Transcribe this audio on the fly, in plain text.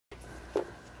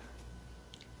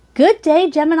Good day,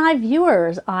 Gemini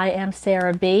viewers. I am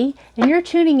Sarah B, and you're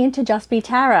tuning into Just B.E.E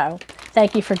Tarot.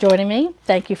 Thank you for joining me.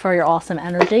 Thank you for your awesome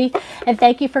energy. And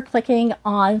thank you for clicking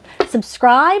on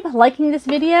subscribe, liking this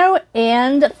video,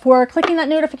 and for clicking that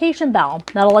notification bell.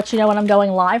 That'll let you know when I'm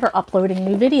going live or uploading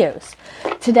new videos.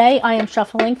 Today, I am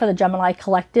shuffling for the Gemini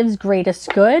Collective's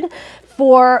Greatest Good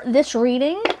for this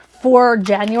reading for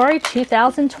January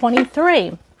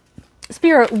 2023.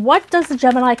 Spirit, what does the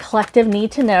Gemini Collective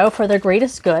need to know for their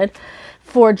greatest good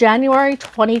for January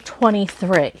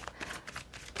 2023?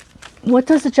 What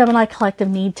does the Gemini Collective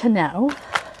need to know?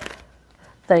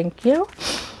 Thank you.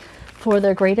 For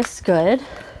their greatest good.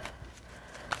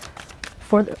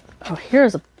 For the,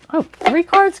 three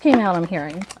cards came out, I'm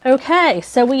hearing. Okay,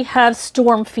 so we have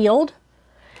Stormfield,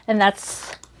 and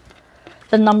that's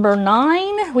the number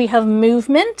 9. We have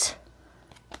Movement,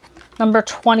 number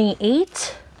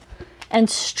 28. And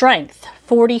Strength,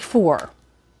 44.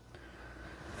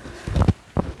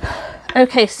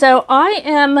 Okay, so I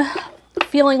am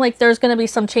feeling like there's going to be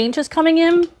some changes coming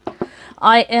in.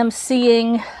 I am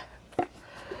seeing,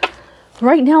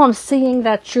 right now I'm seeing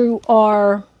that you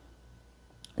are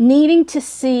needing to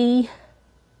see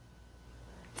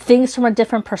things from a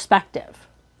different perspective.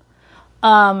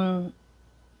 To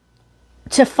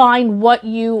find what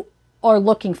you are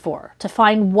looking for. To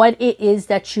find what it is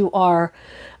that you are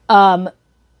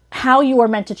how you are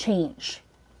meant to change.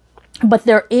 But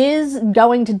there is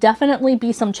going to definitely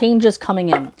be some changes coming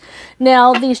in.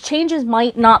 Now, these changes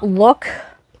might not look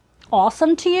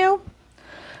awesome to you.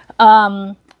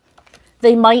 They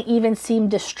might even seem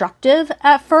destructive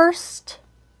at first.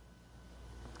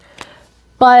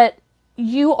 But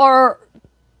you are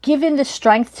given the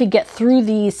strength to get through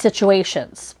these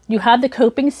situations. You have the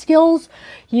coping skills.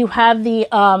 You have the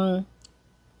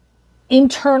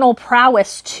internal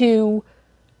prowess to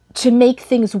make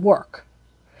things work,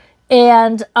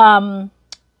 and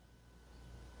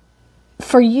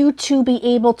for you to be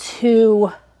able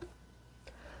to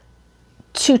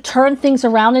turn things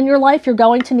around in your life, you're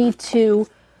going to need to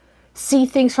see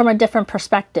things from a different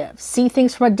perspective, see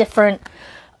things from a different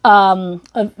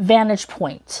vantage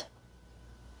point.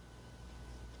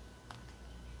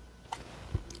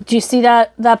 Do you see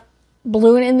that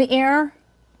balloon in the air?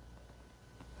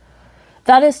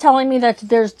 That is telling me that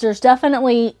there's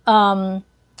definitely a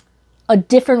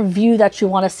different view that you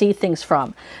want to see things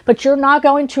from. But you're not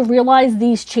going to realize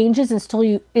these changes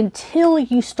until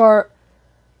you start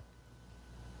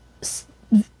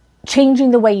changing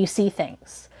the way you see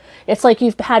things. It's like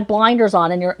you've had blinders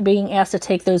on and you're being asked to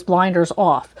take those blinders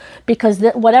off. Because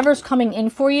whatever's coming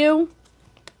in for you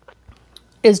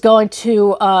is going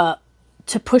to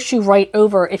push you right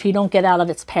over if you don't get out of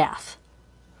its path.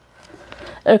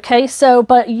 Okay, so,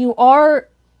 but you are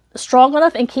strong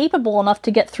enough and capable enough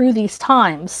to get through these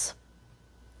times.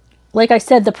 Like I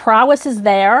said, the prowess is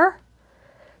there.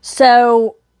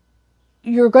 So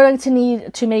you're going to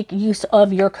need to make use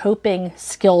of your coping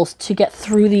skills to get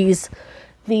through these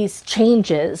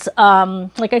changes.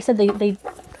 Like I said, they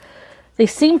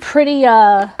seem pretty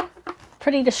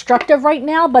destructive right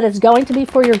now, but it's going to be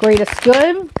for your greatest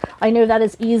good. I know that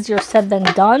is easier said than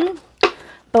done.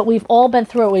 But we've all been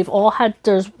through it. We've all had,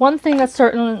 there's one thing that's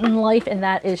certain in life, and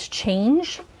that is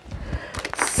change.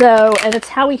 So, and it's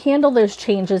how we handle those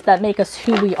changes that make us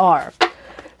who we are.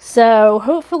 So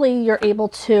hopefully you're able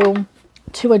to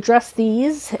address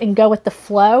these and go with the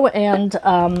flow and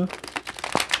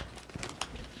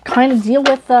kind of deal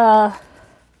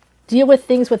with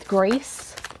things with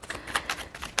grace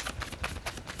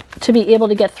to be able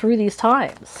to get through these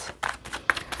times.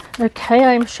 Okay,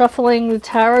 I'm shuffling the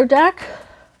tarot deck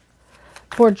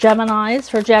for Geminis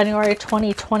for January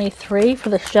 2023 for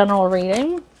this general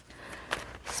reading.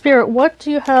 Spirit, what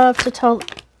do you have to tell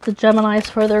the Geminis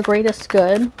for their greatest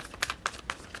good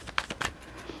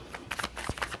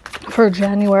for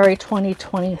January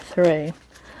 2023?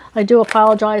 I do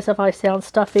apologize if I sound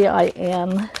stuffy. I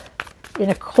am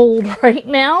in a cold right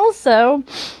now, so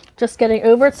just getting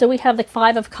over it. So we have the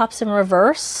 5 of Cups in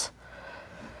reverse,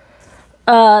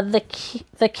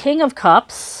 the King of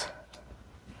Cups,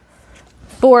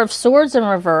 4 of Swords in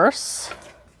reverse,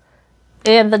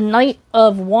 and the Knight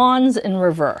of Wands in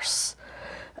reverse.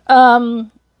 Okay,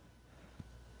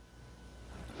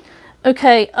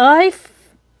 I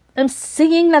am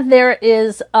seeing that there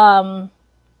is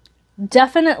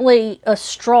definitely a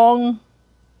strong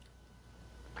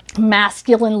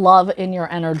masculine love in your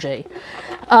energy.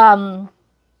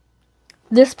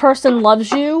 This person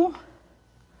loves you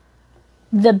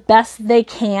the best they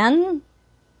can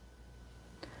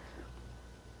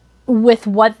with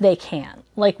what they can.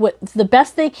 Like, with the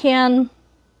best they can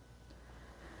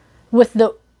with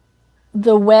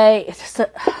the way,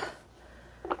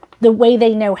 the way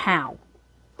they know how.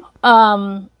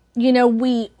 You know,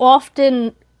 we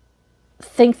often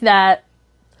think that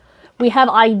we have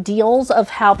ideals of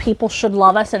how people should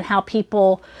love us and how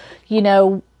people, you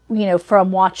know,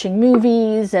 from watching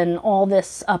movies and all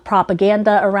this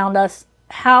propaganda around us,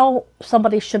 how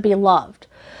somebody should be loved.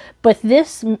 But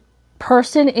this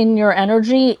person in your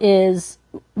energy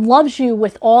loves you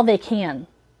with all they can.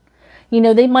 You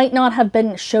know, they might not have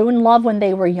been shown love when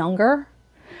they were younger.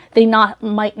 They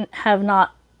might have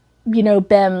not, you know,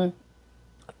 been,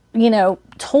 you know,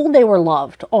 told they were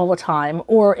loved all the time,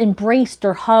 or embraced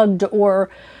or hugged, or,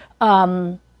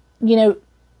 you know,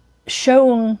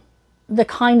 shown the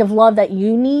kind of love that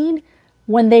you need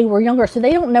when they were younger. So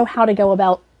they don't know how to go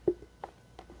about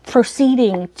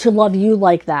proceeding to love you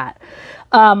like that.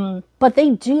 But they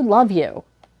do love you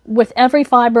with every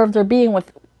fiber of their being,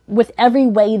 with every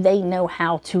way they know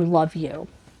how to love you.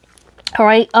 All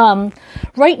right.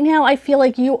 Right now, I feel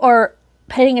like you are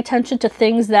paying attention to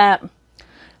things that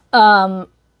aren't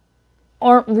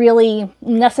really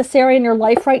necessary in your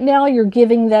life right now. You're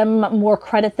giving them more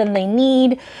credit than they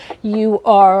need. You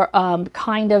are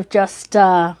kind of just,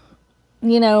 you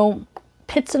know,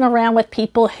 pitzing around with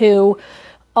people who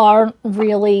aren't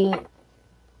really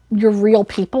your real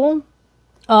people.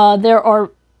 There are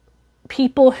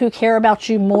people who care about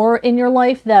you more in your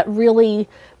life that really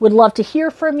would love to hear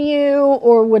from you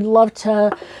or would love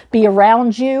to be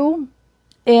around you.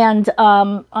 And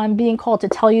I'm being called to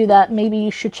tell you that maybe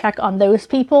you should check on those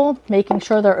people, making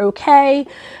sure they're okay.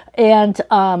 And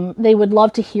they would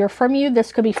love to hear from you.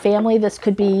 This could be family. This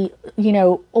could be, you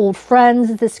know, old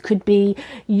friends. This could be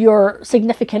your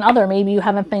significant other. Maybe you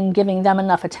haven't been giving them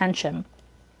enough attention.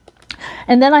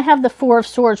 And then I have the Four of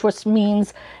Swords, which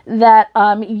means that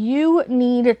you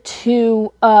need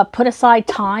to put aside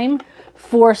time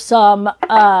for some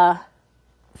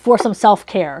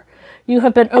self-care. You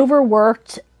have been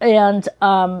overworked and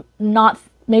not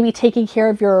maybe taking care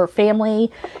of your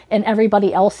family and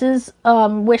everybody else's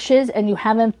wishes, and you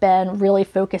haven't been really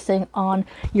focusing on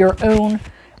your own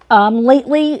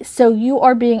lately. So you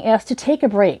are being asked to take a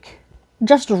break,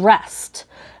 just rest.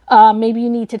 Maybe you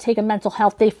need to take a mental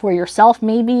health day for yourself.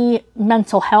 Maybe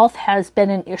mental health has been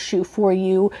an issue for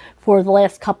you for the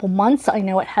last couple months. I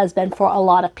know it has been for a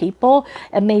lot of people,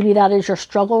 and maybe that is your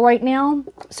struggle right now.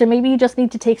 So maybe you just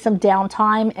need to take some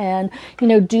downtime and, you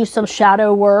know, do some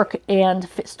shadow work and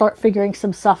start figuring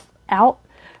some stuff out,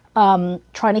 trying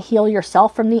to heal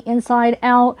yourself from the inside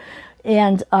out,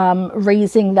 and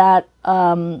raising that,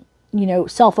 you know,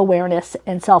 self-awareness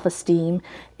and self-esteem.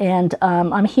 And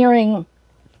I'm hearing,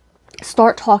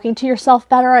 start talking to yourself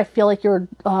better. I feel like you're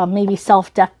maybe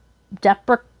self-deprecating.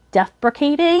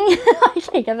 I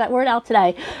can't get that word out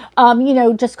today. You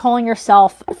know, just calling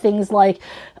yourself things like,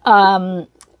 you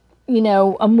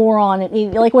know, a moron.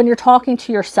 Like when you're talking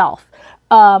to yourself,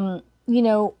 you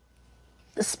know,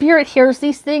 Spirit hears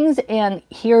these things and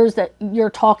hears that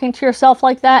you're talking to yourself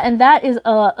like that. And that is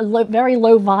a very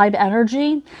low vibe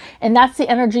energy. And that's the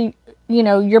energy, you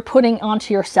know, you're putting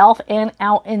onto yourself and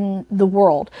out in the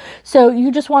world. So you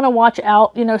just want to watch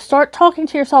out, you know, start talking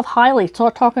to yourself highly,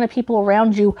 start talking to people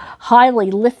around you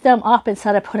highly, lift them up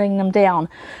instead of putting them down.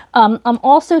 I'm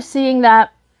also seeing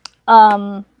that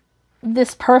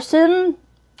this person,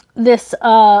 this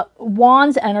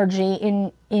Wands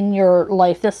energy in your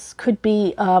life, this could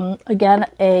be, again,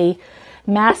 a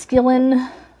masculine,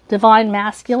 divine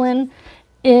masculine,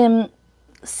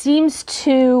 seems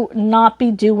to not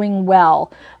be doing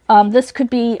well. This could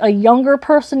be a younger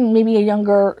person, maybe a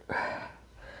younger,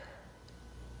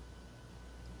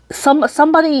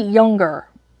 somebody younger.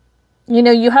 You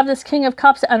know, you have this King of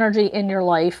Cups energy in your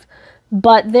life,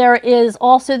 but there is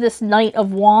also this Knight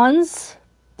of Wands.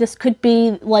 This could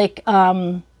be like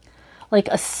a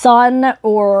son,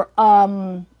 or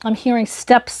I'm hearing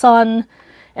stepson,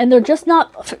 and they're just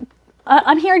not,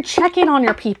 I'm hearing check in on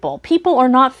your people. People are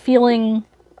not feeling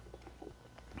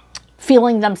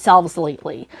themselves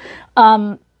lately.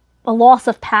 A loss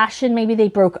of passion. Maybe they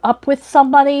broke up with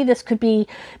somebody. This could be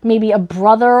maybe a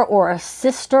brother or a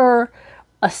sister,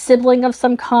 a sibling of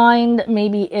some kind.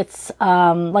 Maybe it's,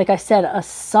 like I said, a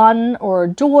son or a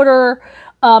daughter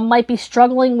might be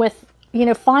struggling with, you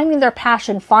know, finding their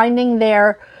passion, finding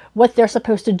what they're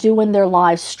supposed to do in their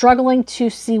lives, struggling to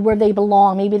see where they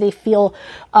belong. Maybe they feel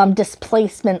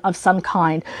displacement of some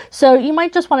kind. So you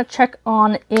might just want to check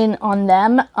in on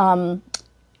them,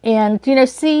 and, you know,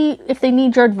 see if they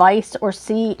need your advice, or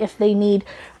see if they need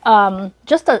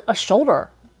just a shoulder,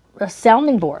 a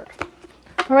sounding board.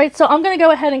 All right, so I'm going to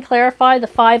go ahead and clarify the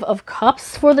Five of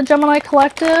Cups for the Gemini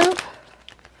Collective.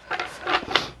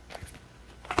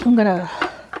 I'm going to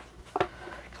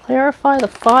clarify the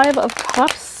Five of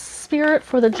Cups, Spirit,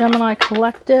 for the Gemini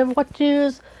Collective. What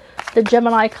does the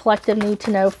Gemini Collective need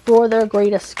to know for their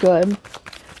greatest good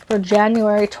for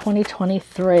January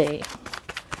 2023?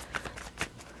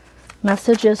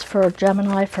 Messages for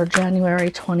Gemini for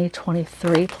January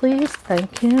 2023, please.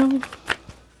 Thank you.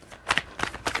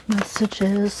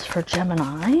 Messages for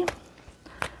Gemini.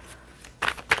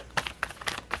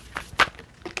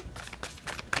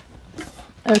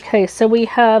 Okay, so we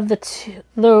have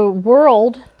the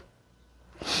World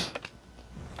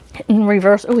in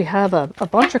reverse. Oh, we have a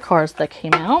bunch of cards that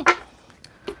came out.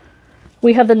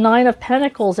 We have the Nine of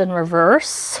Pentacles in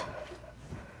reverse,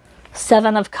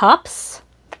 Seven of Cups,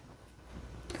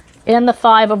 and the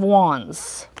Five of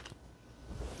Wands.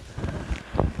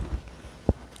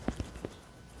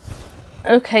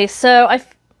 Okay, so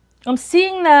I'm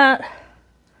seeing that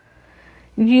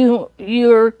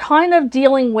you're kind of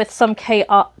dealing with some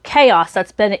chaos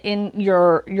that's been in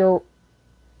your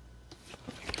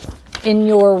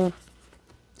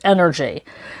energy.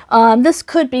 This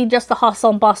could be just the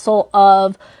hustle and bustle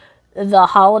of the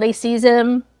holiday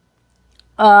season,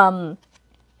 but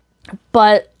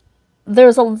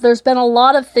there's been a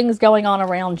lot of things going on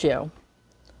around you.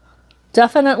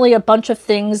 Definitely a bunch of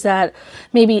things that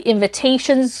maybe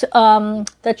invitations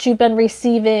that you've been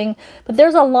receiving, but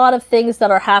there's a lot of things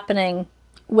that are happening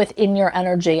within your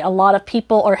energy. A lot of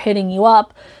people are hitting you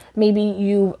up. Maybe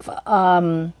you've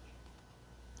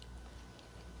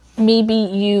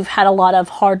had a lot of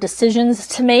hard decisions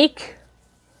to make,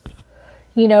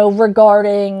 you know,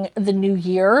 regarding the new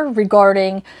year,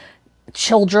 regarding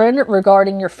children,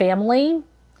 regarding your family.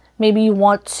 Maybe you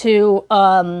want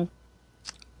to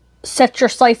set your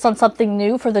sights on something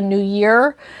new for the new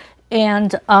year,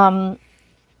 and I'm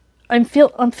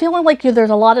feeling like there's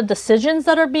a lot of decisions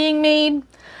that are being made,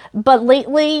 but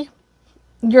lately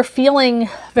you're feeling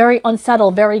very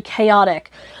unsettled, very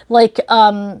chaotic, like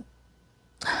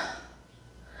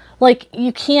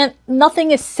you can't, nothing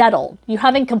is settled. You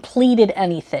haven't completed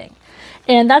anything,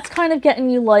 and that's kind of getting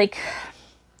you like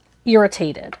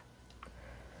irritated.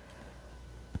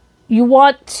 You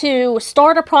want to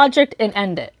start a project and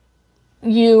end it.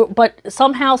 But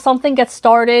somehow something gets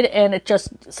started and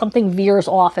something veers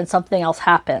off and something else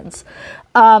happens.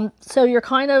 So you're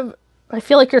I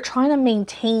feel like you're trying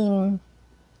to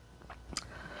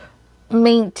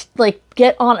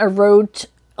get on a road,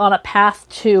 on a path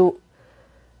to,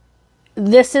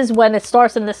 this is when it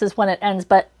starts and this is when it ends.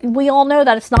 But we all know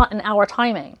that it's not in our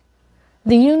timing.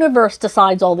 The universe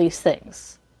decides all these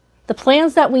things. The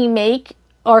plans that we make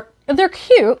they're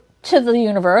cute to the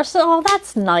universe. Oh,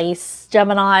 that's nice,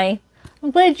 Gemini.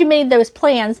 I'm glad you made those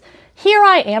plans. Here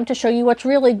I am to show you what's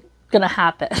really gonna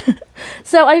happen.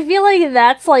 So I feel like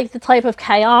that's like the type of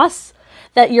chaos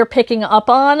that you're picking up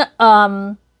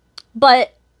on.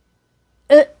 But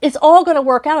it's all gonna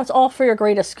work out. It's all for your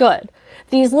greatest good.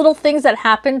 These little things that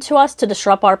happen to us to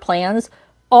disrupt our plans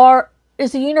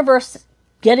is the universe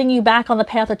getting you back on the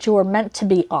path that you were meant to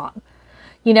be on.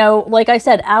 You know, like I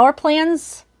said, our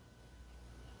plans,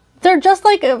 they're just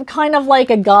like kind of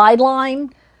like a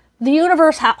guideline. The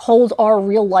universe holds our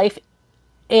real life,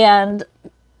 and,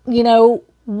 you know,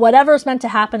 whatever's meant to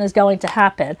happen is going to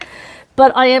happen.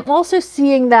 But I am also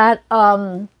seeing that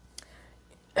now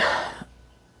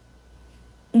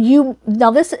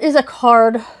this is a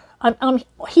card, I'm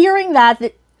hearing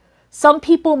that some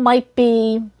people might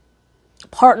be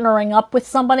partnering up with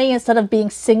somebody instead of being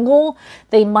single.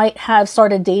 They might have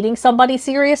started dating somebody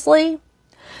seriously.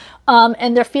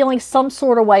 And they're feeling some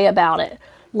sort of way about it,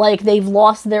 like they've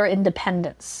lost their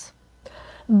independence.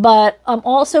 But I'm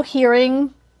also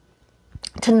hearing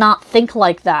to not think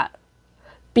like that,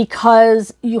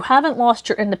 because you haven't lost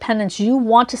your independence. You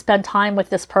want to spend time with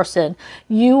this person.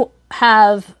 You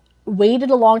have waited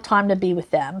a long time to be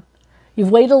with them.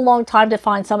 You've waited a long time to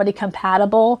find somebody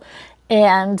compatible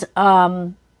and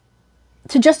to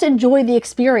just enjoy the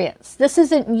experience. This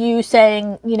isn't you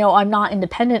saying, you know, I'm not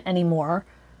independent anymore.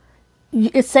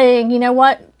 It's saying, you know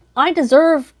what, I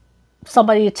deserve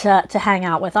somebody to hang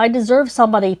out with. I deserve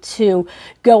somebody to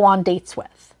go on dates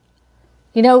with.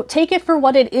 You know, take it for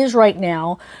what it is right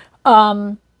now.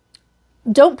 Don't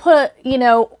put, you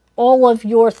know, all of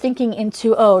your thinking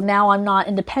into, oh, now I'm not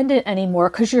independent anymore,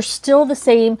 because you're still the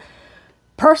same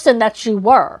person that you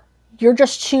were. You're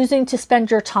just choosing to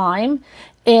spend your time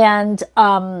and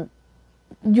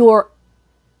your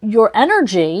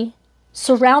energy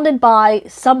surrounded by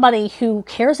somebody who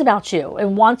cares about you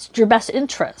and wants your best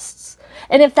interests.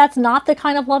 And if that's not the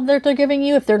kind of love that they're giving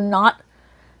you, if they're not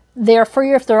there for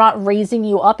you, if they're not raising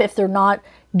you up, if they're not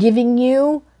giving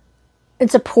you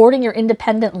and supporting your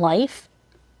independent life,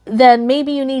 then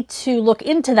maybe you need to look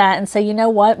into that and say, you know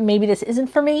what, maybe this isn't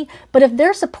for me. But if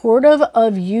they're supportive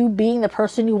of you being the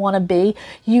person you want to be,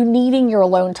 you needing your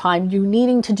alone time, you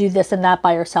needing to do this and that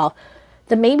by yourself,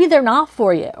 then maybe they're not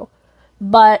for you.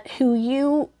 But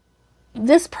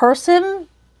this person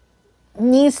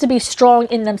needs to be strong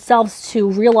in themselves to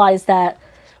realize that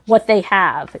what they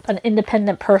have, an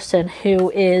independent person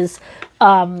who is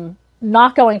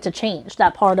not going to change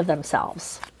that part of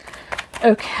themselves.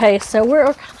 Okay, so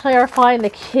we're clarifying the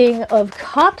King of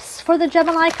Cups for the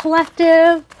Gemini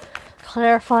collective.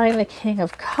 Clarifying the King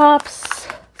of Cups.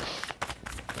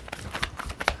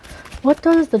 What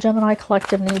does the Gemini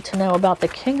collective need to know about the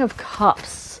King of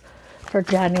Cups for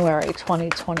January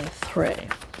 2023?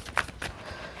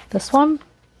 This one,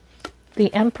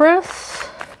 the Empress.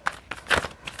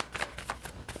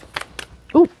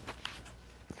 Ooh,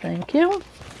 thank you.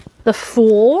 The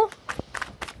Fool.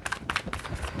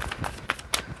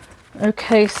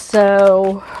 Okay,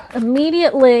 so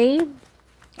immediately,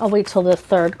 I'll wait till the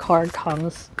third card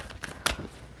comes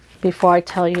before I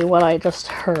tell you what I just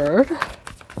heard.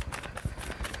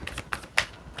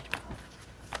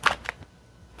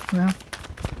 No.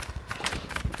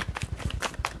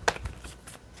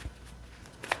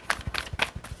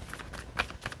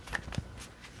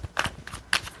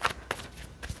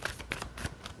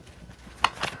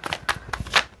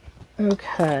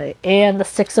 Okay, and the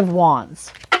Six of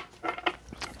Wands.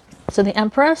 So the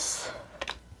Empress,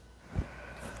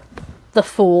 the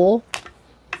Fool,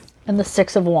 and the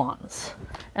Six of Wands.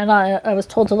 And I was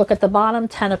told to look at the bottom,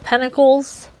 10 of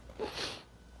Pentacles.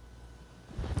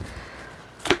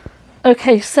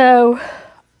 Okay, so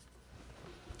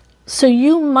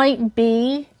you might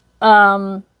be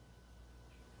in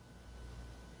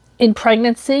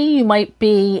pregnancy. You might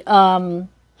be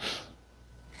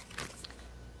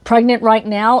pregnant right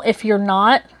now. If you're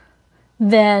not,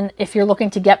 then if you're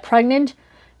looking to get pregnant,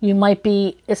 this might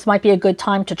be a good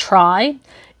time to try.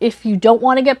 If you don't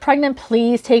want to get pregnant,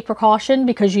 please take precaution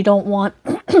because you don't want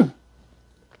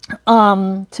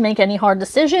to make any hard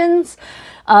decisions.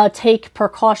 Take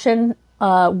precaution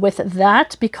with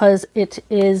that because it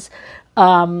is,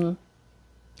 I'm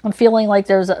feeling like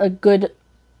there's a good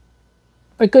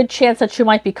chance that you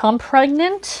might become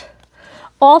pregnant.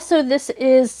 Also, this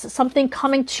is something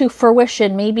coming to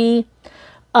fruition, maybe,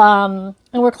 and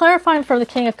we're clarifying for the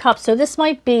King of Cups. So this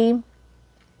might be,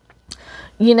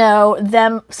 you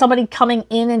know, somebody coming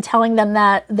in and telling them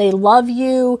that they love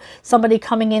you, somebody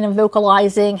coming in and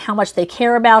vocalizing how much they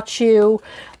care about you,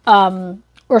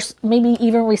 or maybe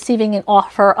even receiving an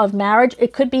offer of marriage.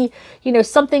 It could be, you know,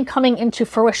 something coming into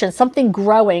fruition, something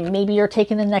growing. Maybe you're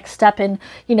taking the next step and,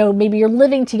 you know, maybe you're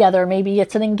living together. Maybe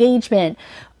it's an engagement.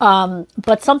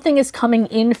 But something is coming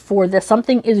in for this.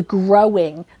 Something is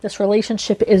growing. This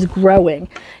relationship is growing.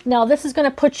 Now, this is going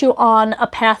to put you on a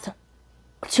path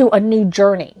to a new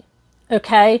journey.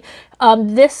 Okay.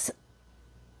 This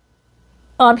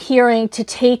I'm hearing to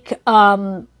take,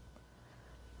 to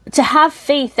have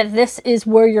faith that this is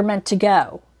where you're meant to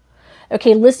go.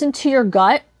 Okay, listen to your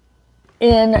gut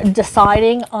in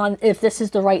deciding on if this is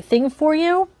the right thing for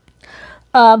you.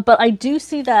 But I do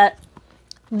see that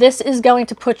this is going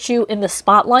to put you in the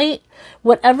spotlight.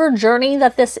 Whatever journey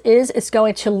that this is, it's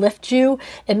going to lift you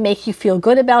and make you feel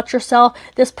good about yourself.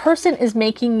 This person is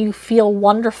making you feel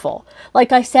wonderful.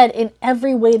 Like I said, in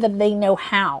every way that they know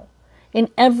how. In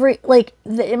every, like,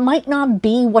 it might not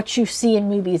be what you see in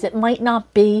movies. It might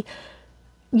not be,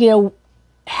 you know,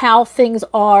 how things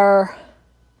are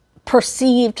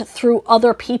perceived through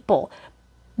other people.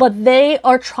 But they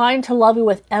are trying to love you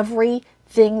with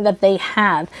everything that they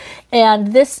have.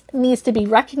 And this needs to be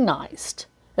recognized.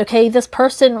 Okay, this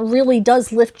person really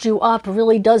does lift you up,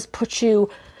 really does put you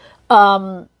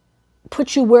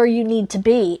where you need to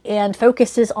be and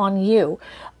focuses on you.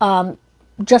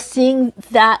 Just seeing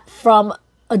that from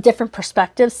a different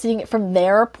perspective, seeing it from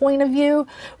their point of view,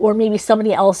 or maybe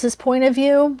somebody else's point of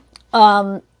view,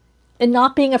 and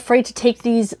not being afraid to take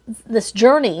this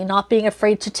journey, not being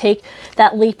afraid to take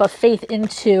that leap of faith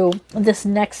into this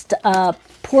next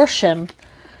portion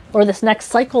or this next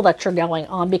cycle that you're going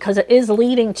on, because it is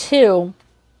leading to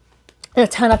the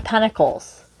 10 of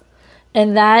Pentacles.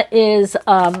 And that is,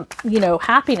 you know,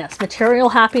 happiness, material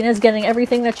happiness, getting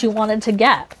everything that you wanted to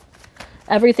get.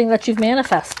 Everything that you've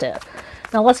manifested.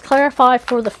 Now let's clarify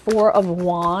for the Four of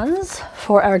Wands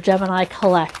for our Gemini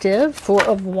collective. Four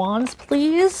of Wands,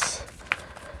 please.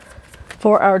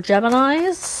 For our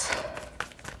Geminis.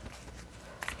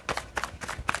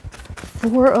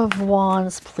 Four of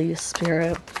Wands, please,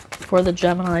 Spirit. For the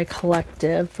Gemini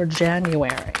collective for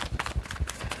January.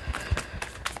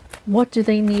 What do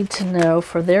they need to know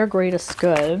for their greatest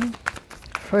good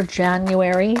for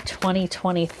January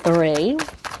 2023. What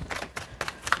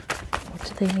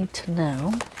do they need to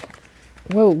know?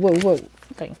 Whoa, whoa, whoa.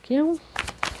 Thank you.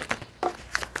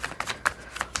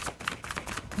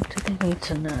 What do they need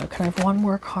to know? Can I have one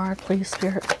more card, please,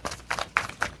 Spirit?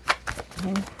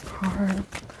 One card.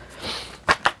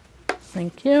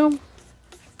 Thank you.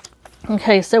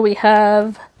 Okay, so we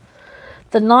have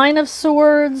the Nine of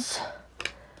Swords,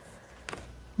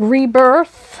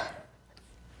 Rebirth,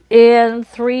 and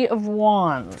Three of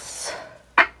Wands.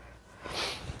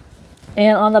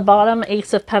 And on the bottom,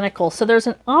 Ace of Pentacles. So there's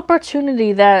an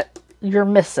opportunity that you're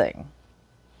missing.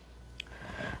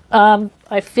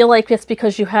 I feel like it's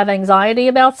because you have anxiety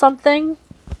about something.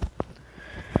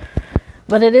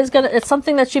 But it's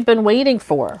something that you've been waiting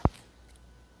for.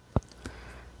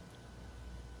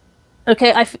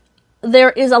 Okay,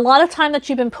 there is a lot of time that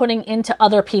you've been putting into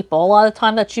other people. A lot of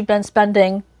time that you've been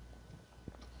spending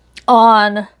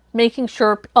on making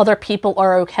sure other people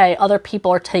are okay, other people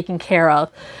are taken care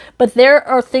of. But there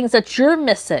are things that you're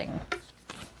missing.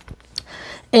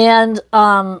 And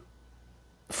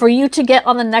for you to get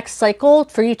on the next cycle,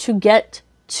 for you to get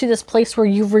to this place where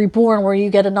you've reborn, where you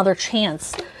get another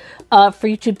chance, for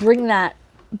you to bring that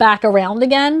back around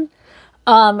again,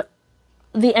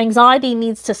 the anxiety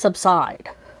needs to subside.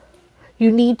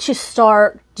 You need to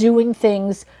start doing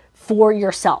things for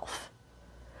yourself.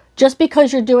 Just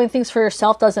because you're doing things for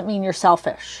yourself doesn't mean you're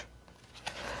selfish.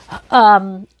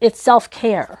 It's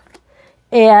self-care.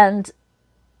 And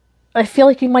I feel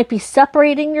like you might be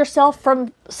separating yourself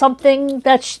from something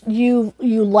that you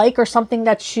like, or something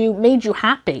that made you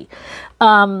happy.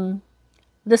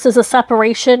 This is a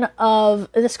separation of,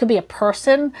 this could be a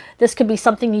person, this could be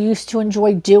something you used to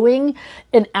enjoy doing,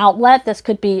 an outlet, this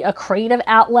could be a creative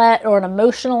outlet or an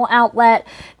emotional outlet.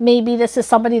 Maybe this is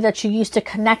somebody that you used to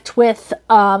connect with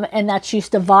and that you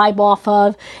used to vibe off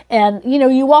of, and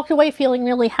you walked away feeling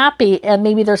really happy, and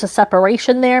maybe there's a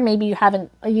separation there. Maybe you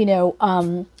haven't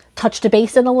touched a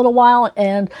base in a little while,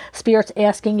 and Spirit's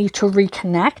asking you to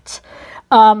reconnect.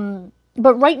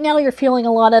 But right now you're feeling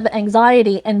a lot of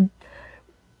anxiety, and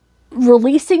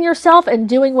releasing yourself and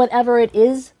doing whatever it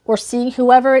is, or seeing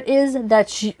whoever it is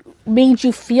that made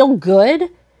you feel good,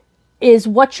 is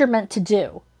what you're meant to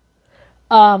do.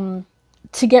 To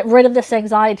get rid of this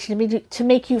anxiety, to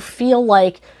make you feel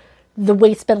like the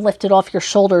weight's been lifted off your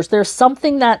shoulders. There's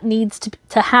something that needs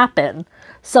to happen.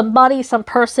 Somebody, some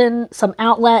person, some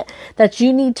outlet that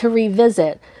you need to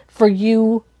revisit for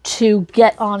you to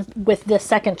get on with this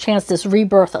second chance, this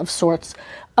rebirth of sorts.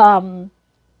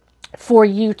 For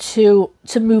you to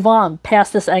move on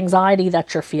past this anxiety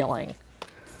that you're feeling.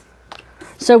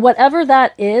 So whatever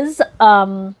that is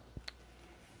that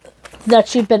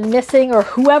you've been missing, or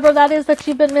whoever that is that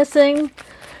you've been missing,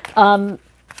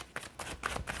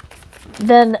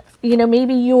 then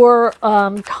maybe you're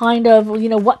kind of,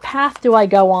 what path do I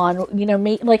go on?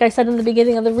 Like I said in the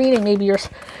beginning of the reading, maybe you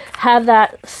have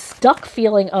that stuck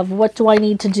feeling of, what do I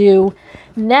need to do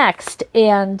next?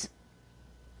 And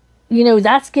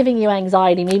that's giving you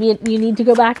anxiety. Maybe you need to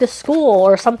go back to school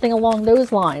or something along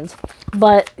those lines.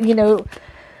 But,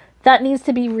 that needs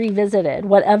to be revisited.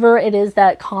 Whatever it is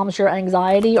that calms your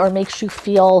anxiety or makes you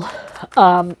feel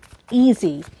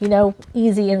easy,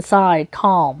 easy inside,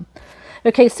 calm.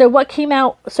 Okay, so what came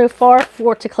out so far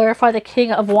to clarify the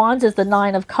King of Wands is the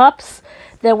Nine of Cups.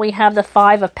 Then we have the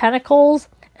Five of Pentacles.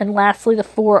 And lastly, the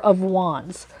Four of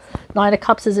Wands. Nine of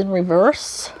Cups is in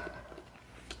reverse.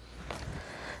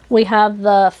 We have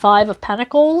the Five of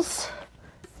Pentacles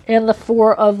and the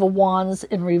Four of Wands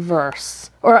in reverse.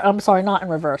 Or, I'm sorry, not in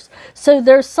reverse. So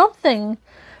there's something,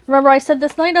 remember I said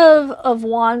this Knight of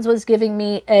Wands was giving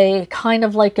me a kind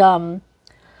of like a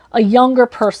younger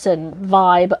person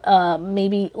vibe.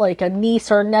 Maybe like a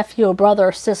niece or nephew, a brother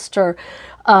or sister.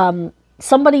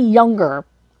 Somebody younger.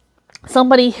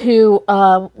 Somebody who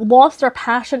lost their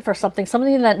passion for something.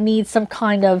 Somebody that needs some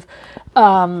kind of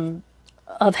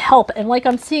help, and like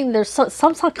I'm seeing, there's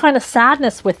some kind of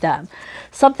sadness with them.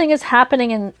 Something is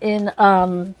happening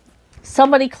in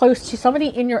somebody close to, somebody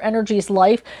in your energy's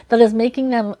life that is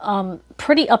making them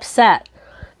pretty upset.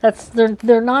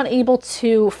 They're not able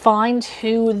to find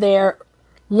who they're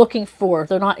looking for.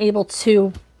 They're not able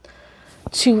to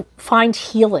find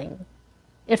healing,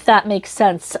 if that makes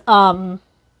sense.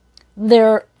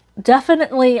 They're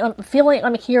definitely,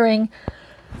 I'm hearing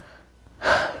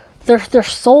their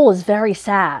soul is very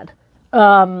sad,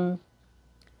 and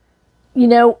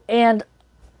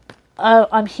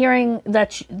I'm hearing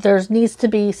that there needs to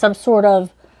be some sort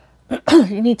of,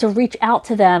 you need to reach out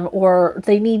to them, or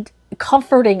they need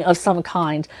comforting of some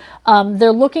kind.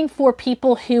 They're looking for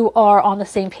people who are on the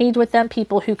same page with them,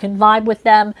 people who can vibe with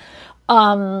them,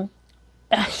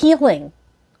 healing.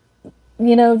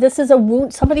 You know, this is a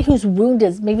wound, somebody who's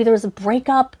wounded. Maybe there was a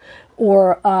breakup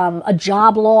or a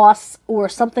job loss or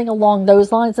something along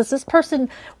those lines. This person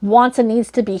wants and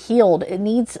needs to be healed. It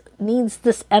needs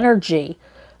this energy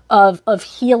of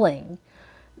healing.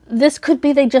 This could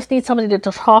be they just need somebody to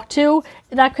talk to.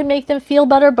 That could make them feel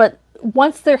better. But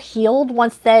once they're healed,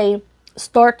 once they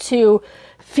start to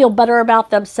feel better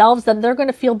about themselves, then they're going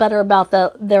to feel better about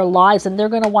their lives, and they're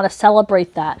going to want to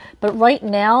celebrate that. But right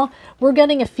now, we're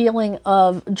getting a feeling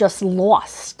of just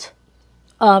lost,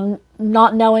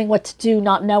 not knowing what to do,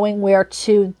 not knowing where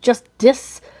to, just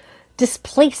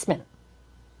displacement.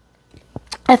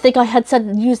 I think I had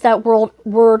used that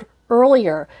word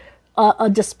earlier.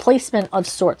 A displacement of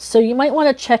sorts. So you might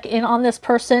want to check in on this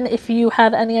person if you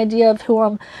have any idea of who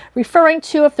I'm referring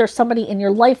to. If there's somebody in your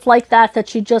life like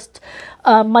that you just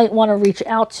might want to reach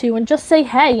out to and just say,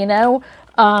 hey, you know,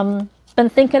 been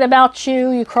thinking about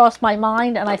you. You crossed my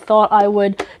mind, and I thought I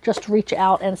would just reach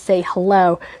out and say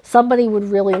hello. Somebody would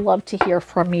really love to hear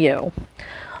from you.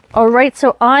 All right,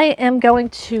 so I am going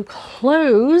to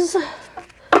close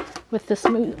with this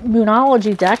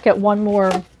Moonology deck. Get one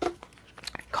more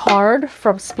card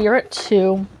from Spirit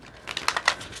to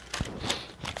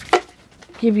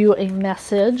give you a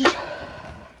message.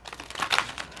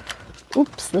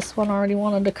 Oops, this one already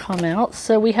wanted to come out.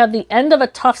 So we have the end of a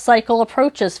tough cycle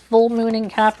approaches, full moon in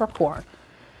Capricorn.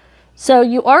 So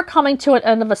you are coming to an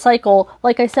end of a cycle.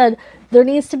 Like I said, there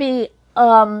needs to be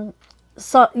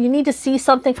so you need to see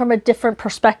something from a different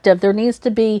perspective. There needs to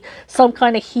be some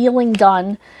kind of healing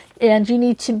done, and you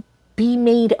need to be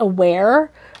made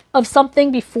aware of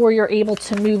something before you're able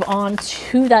to move on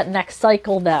to that next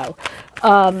cycle though.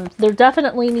 There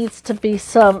definitely needs to be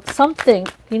something.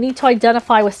 You need to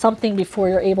identify with something before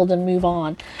you're able to move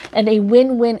on. And a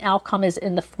win-win outcome is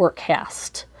in the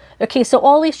forecast. Okay, so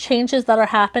all these changes that are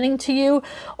happening to you,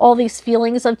 all these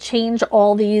feelings of change,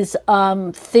 all these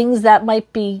things that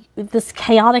might be, this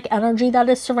chaotic energy that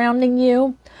is surrounding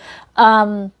you,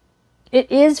 it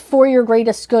is for your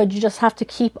greatest good. You just have to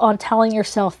keep on telling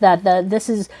yourself that this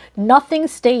is, nothing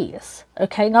stays,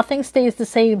 okay? Nothing stays the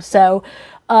same. So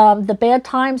the bad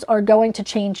times are going to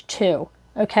change too,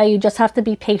 okay? You just have to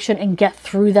be patient and get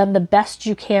through them the best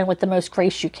you can with the most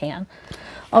grace you can.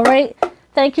 All right?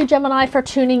 Thank you, Gemini, for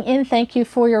tuning in. Thank you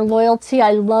for your loyalty.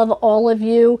 I love all of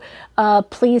you.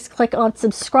 Please click on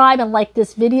subscribe and like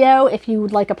this video. If you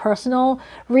would like a personal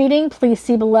reading, please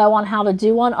see below on how to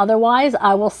do one. Otherwise,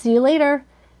 I will see you later.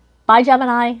 Bye,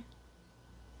 Gemini.